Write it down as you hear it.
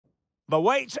The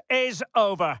wait is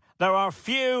over. There are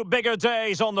few bigger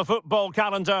days on the football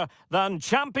calendar than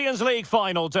Champions League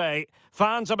final day.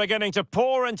 Fans are beginning to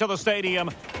pour into the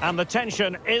stadium and the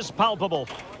tension is palpable.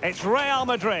 It's Real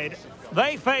Madrid.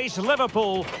 They face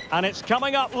Liverpool and it's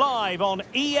coming up live on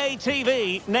EA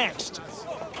TV next.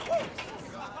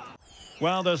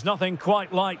 Well, there's nothing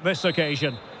quite like this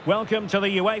occasion. Welcome to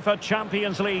the UEFA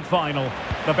Champions League final.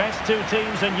 The best two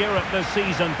teams in Europe this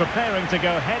season preparing to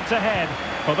go head-to-head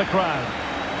for the crown.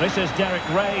 This is Derek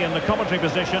Ray in the commentary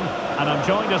position, and I'm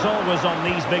joined as always on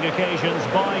these big occasions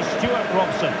by Stuart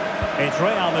Robson. It's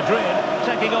Real Madrid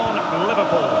taking on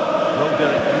Liverpool. Well,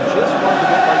 Derek, you just wonder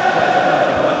what those players are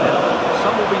thinking right now.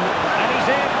 Some will be... And he's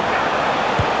in.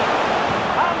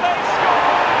 And they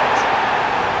scored!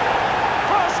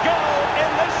 First goal in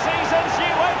this season's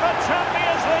UEFA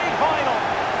Champions League final.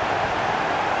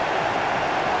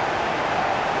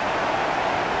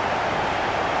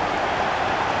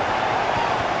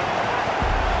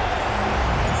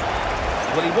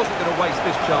 Well, he wasn't going to waste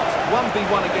this chance.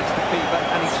 1v1 against the keeper,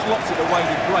 and he slots it away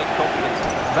with great confidence.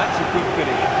 That's a good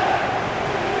finish.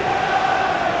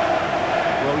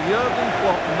 Well, Jurgen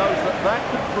Klopp knows that that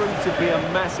could prove to be a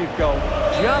massive goal.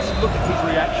 Just look at his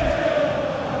reaction.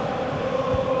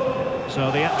 So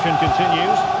the action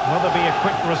continues. Will there be a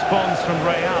quick response from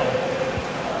Real?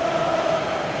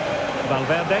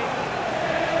 Valverde.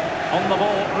 On the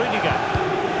ball, Rudiger.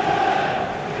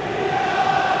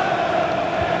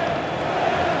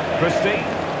 Christie.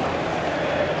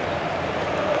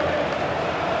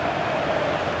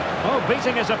 Oh,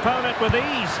 beating his opponent with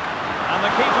ease. And the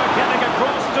keeper getting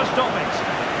across to stop it.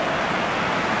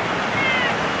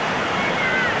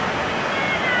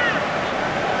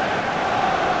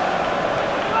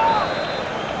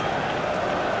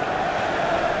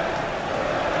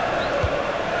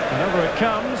 And over it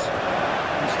comes.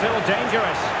 And still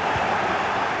dangerous.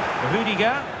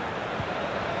 Rudiger.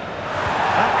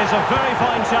 That is a very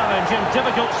fine challenge in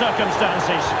difficult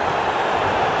circumstances.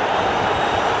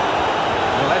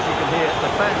 Well, as you can hear, the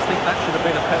fans think that should have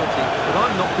been a penalty, but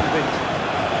I'm not convinced.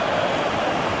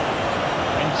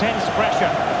 Intense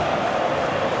pressure.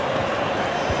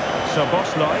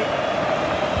 Soboslai.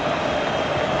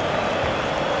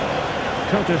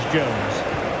 Curtis Jones.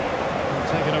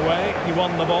 Taken away, he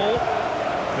won the ball.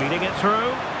 Feeding it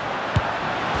through.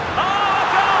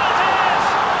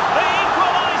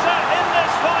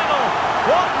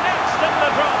 What next in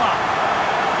the drama?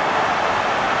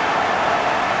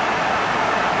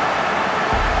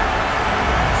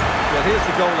 Well, here's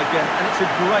the goal again, and it's a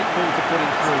great ball to put him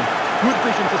through. Good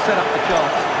vision to set up the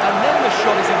chance. And then the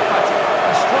shot is emphatic.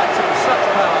 He strikes it with such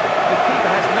power, the keeper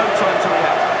has no time to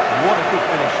react. What a good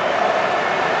finish.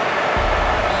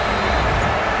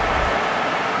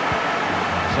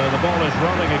 So the ball is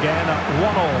rolling again at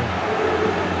 1-1.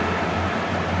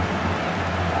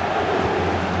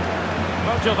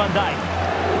 Van Dijk.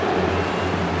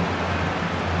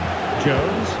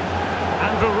 Jones.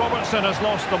 Andrew Robertson has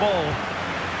lost the ball.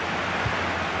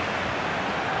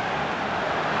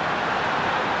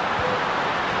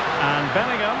 And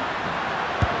Bellingham.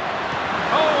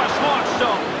 Oh, a smart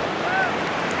stop.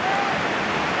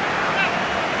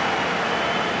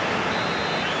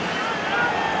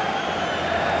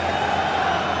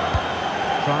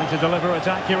 Trying to deliver it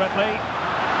accurately.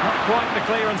 Not quite the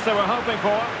clearance they were hoping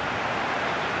for.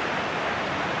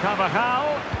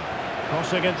 Carvajal,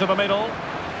 crossing into the middle.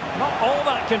 Not all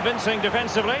that convincing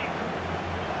defensively.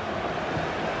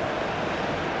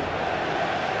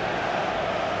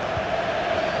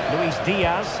 Luis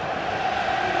Diaz.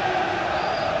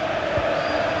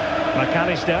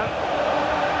 McAllister.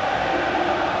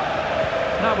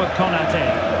 Now with Konate.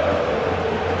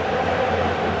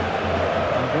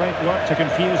 And great work to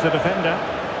confuse the defender.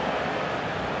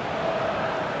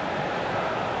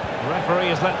 The referee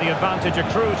has let the advantage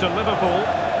accrue to Liverpool.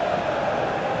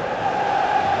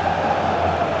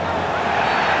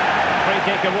 Free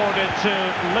kick awarded to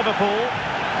Liverpool.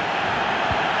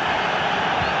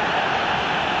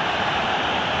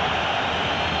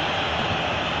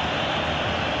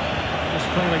 Just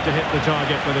failing to hit the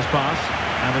target with his pass,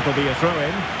 and it'll be a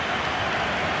throw-in.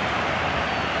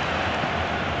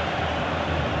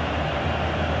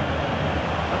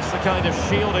 That's the kind of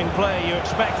shielding play you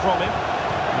expect from him.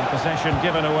 And possession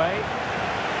given away.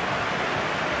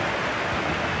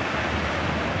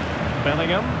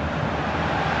 Bellingham.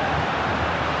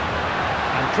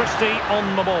 And Christie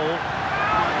on the ball.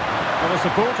 Well, the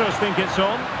supporters think it's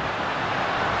on.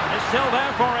 It's still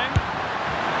there for him.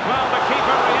 Well, the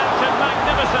keeper reacted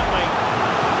magnificently.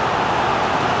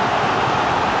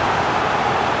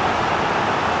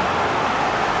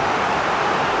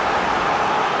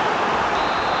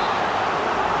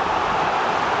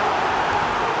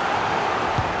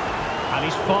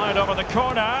 fired over the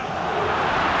corner.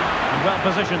 And well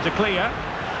positioned to clear.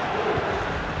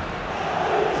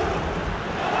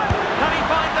 Can he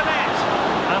find the net?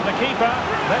 And the keeper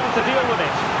there to deal with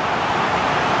it.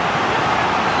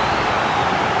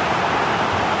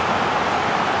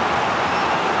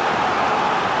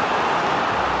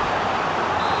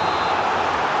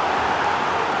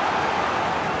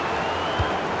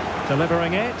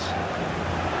 Delivering it.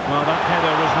 Well, that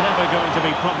header was never going to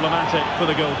be problematic for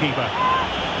the goalkeeper.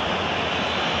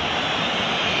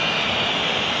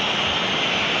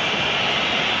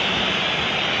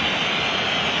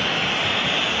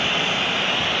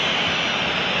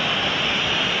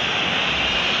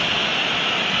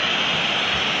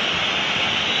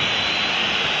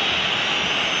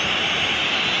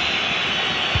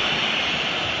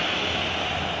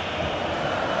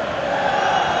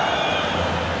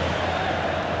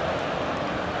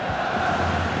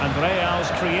 Real's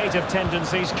creative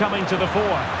tendencies coming to the fore.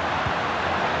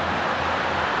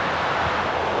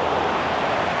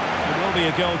 It will be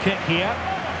a goal kick here.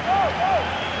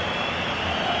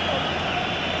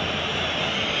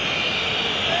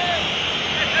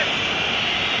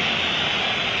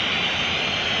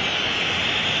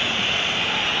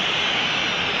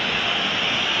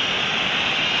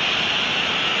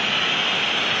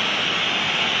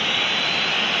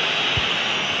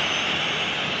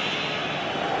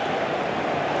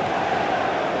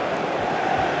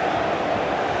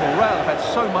 Real have had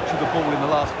so much of the ball in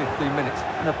the last 15 minutes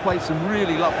and have played some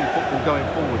really lovely football going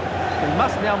forward. They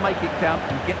must now make it count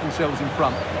and get themselves in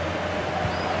front.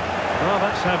 Well,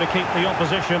 that's how to keep the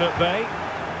opposition at bay.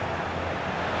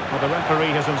 Well, the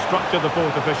referee has instructed the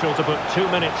fourth official to put 2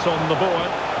 minutes on the board.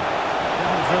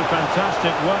 Going through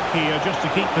fantastic work here just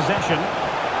to keep possession.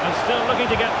 And still looking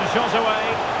to get the shot away.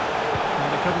 And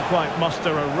they couldn't quite muster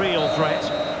a real threat.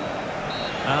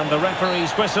 And the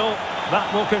referee's whistle.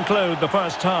 That will conclude the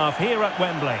first half here at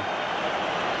Wembley.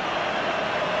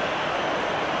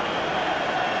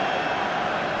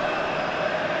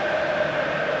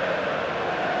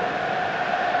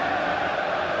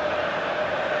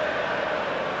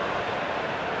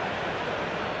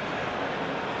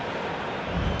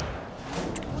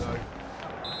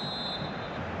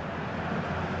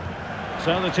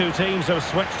 So the two teams have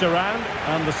switched around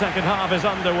and the second half is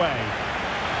underway.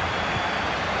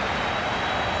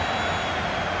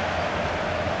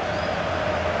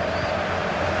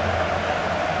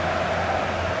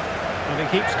 And he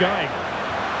keeps going.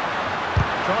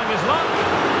 Trying his luck.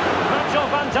 Virgil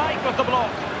van Dijk with the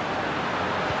block.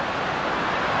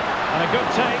 And a good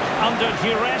take under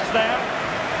duress there.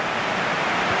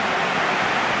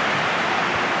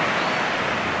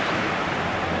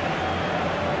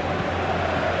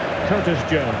 Curtis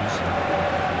Jones.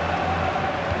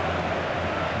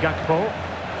 Gakpo.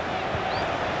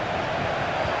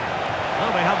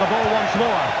 Well, they have the ball once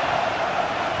more.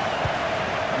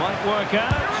 Might work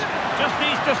out. Just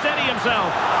needs to steady himself.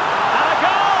 And a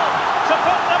goal to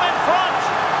put them in front.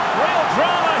 Real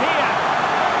drama here.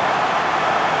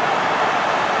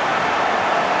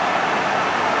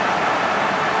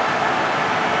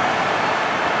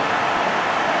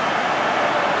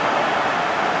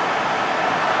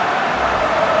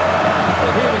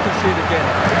 Well, here we can see it again.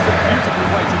 It's a beautiful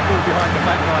way to pull behind the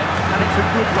back line, and it's a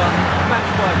good run,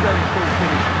 matched by a very cool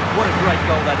finish. What a great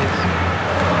goal that is.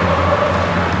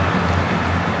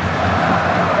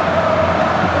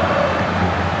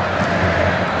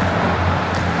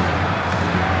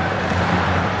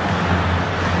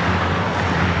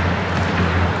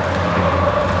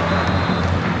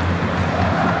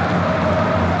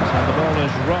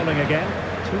 Rolling again.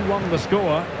 2-1 the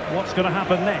score. What's going to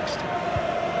happen next?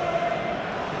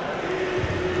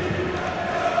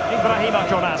 Ibrahima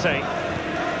Konate.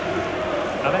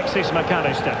 Alexis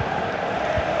McAllister.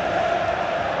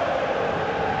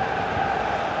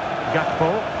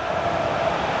 Gakpo.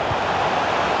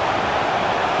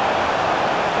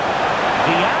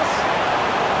 Diaz.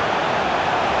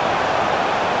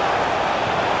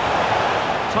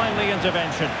 Timely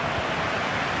intervention.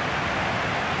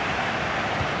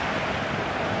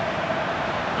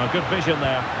 Oh, good vision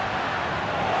there.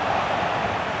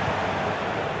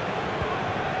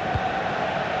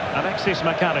 Alexis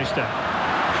McAllister.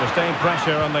 Sustained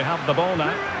pressure and they have the ball now.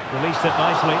 Released it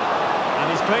nicely. And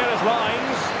he's clear as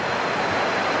lines.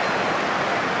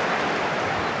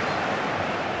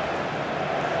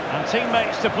 And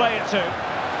teammates to play it to.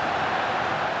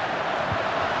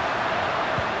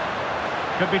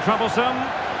 Could be troublesome.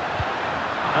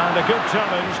 And a good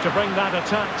challenge to bring that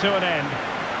attack to an end.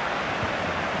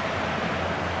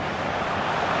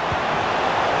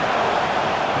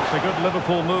 It's a good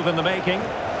Liverpool move in the making.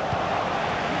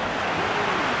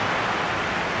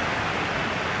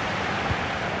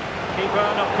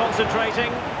 Keeper not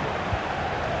concentrating.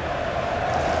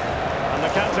 And the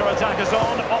counter-attack is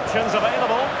on. Options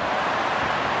available.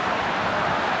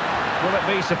 Will it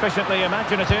be sufficiently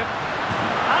imaginative?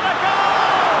 And a goal!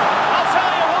 I'll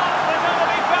tell you what, they're going to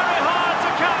be very hard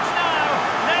to catch now.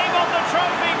 Name on the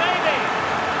trophy, maybe.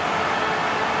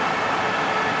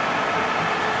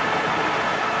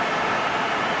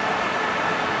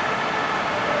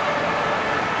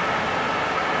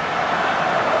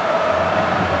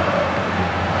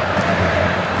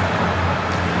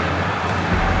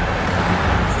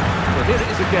 Here it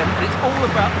is again, and it's all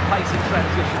about the pace in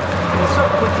transition. They're so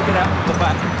quick to get out from the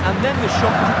back, and then the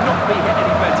shot could not be hit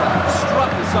any better.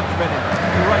 Struck with such venom.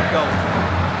 Great goal.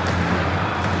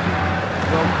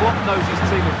 Well, Klopp knows his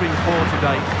team have been poor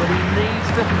today, but he needs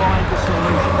to find a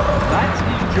solution. That's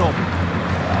his job.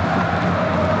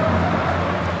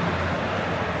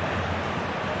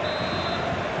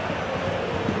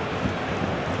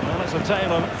 Well, it's a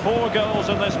tale of 4 goals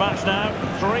in this match now.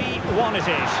 3-1 it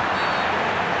is.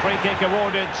 Free kick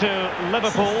awarded to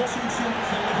Liverpool.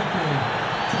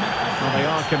 Well, they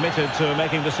are committed to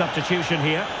making the substitution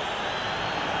here.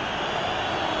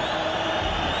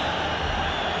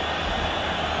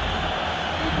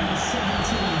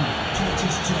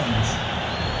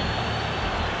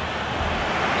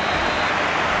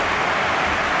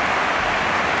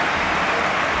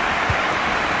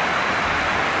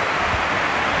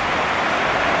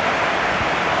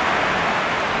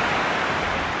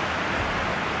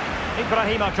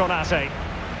 Ibrahima Konate.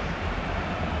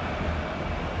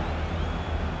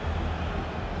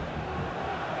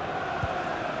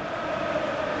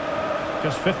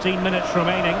 Just 15 minutes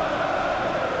remaining.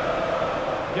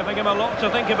 Giving him a lot to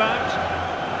think about.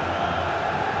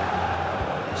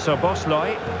 So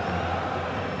Bosley.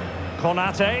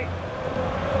 Konate.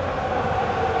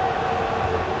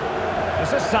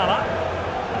 This is Salah.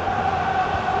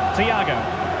 Thiago.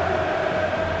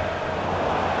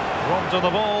 Robbed of the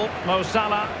ball, Mo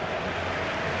Salah.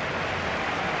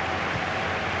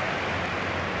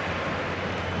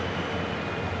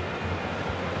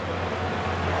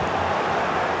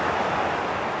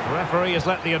 The referee has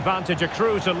let the advantage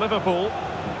accrue to Liverpool.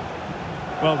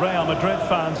 Well, Real Madrid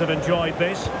fans have enjoyed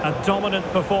this. A dominant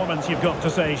performance, you've got to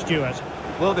say, Stuart.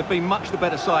 Well, they've been much the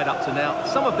better side up to now.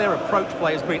 Some of their approach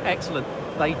play has been excellent.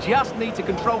 They just need to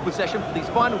control possession for these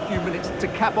final few minutes to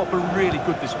cap off a really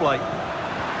good display.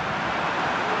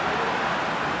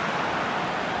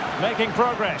 Making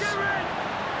progress.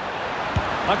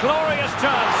 A glorious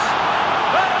chance.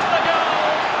 There's the goal.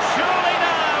 Surely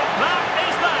now, that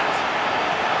is that.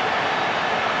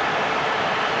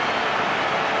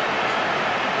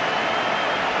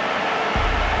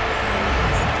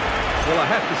 Well, I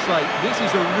have to say, this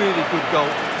is a really good goal.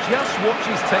 Just watch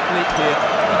his technique here.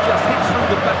 He just hits through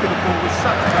the back of the ball with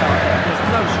such power. There's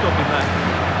no stopping that.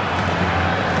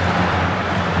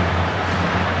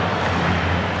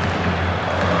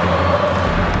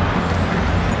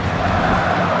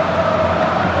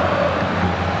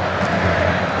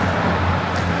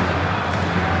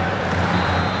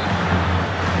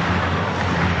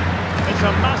 It's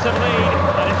a massive lead,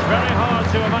 and it's very hard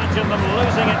to imagine them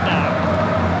losing it now.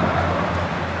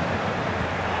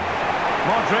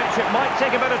 Modric, it might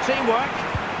take a bit of teamwork.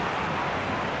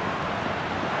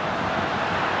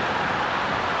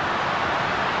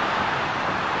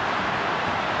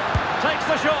 Takes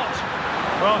the shot.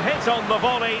 Well, hit on the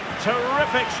volley.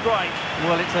 Terrific strike.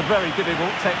 Well, it's a very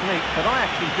difficult technique, but I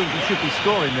actually think he should be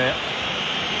scoring there.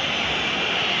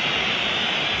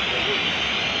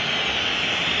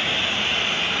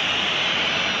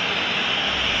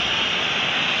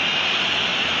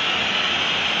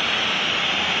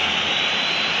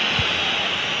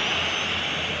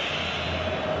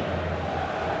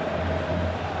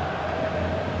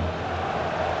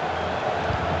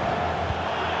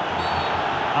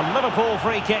 A Liverpool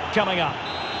free kick coming up.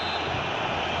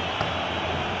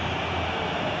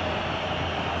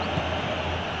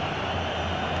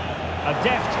 A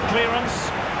deft clearance.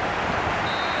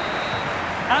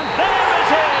 And there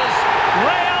it is!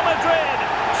 Real Madrid,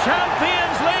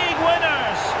 Champions League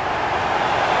winners!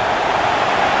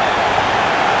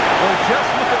 Well, just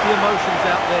look at the emotions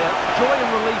out there. Joy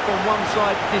and relief on one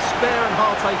side, despair and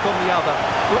heartache on the other.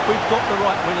 But we've got the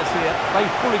right winners here. They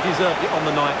fully deserved it on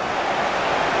the night.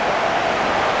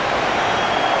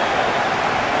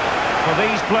 For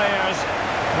these players,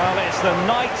 well, it's the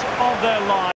night of their lives.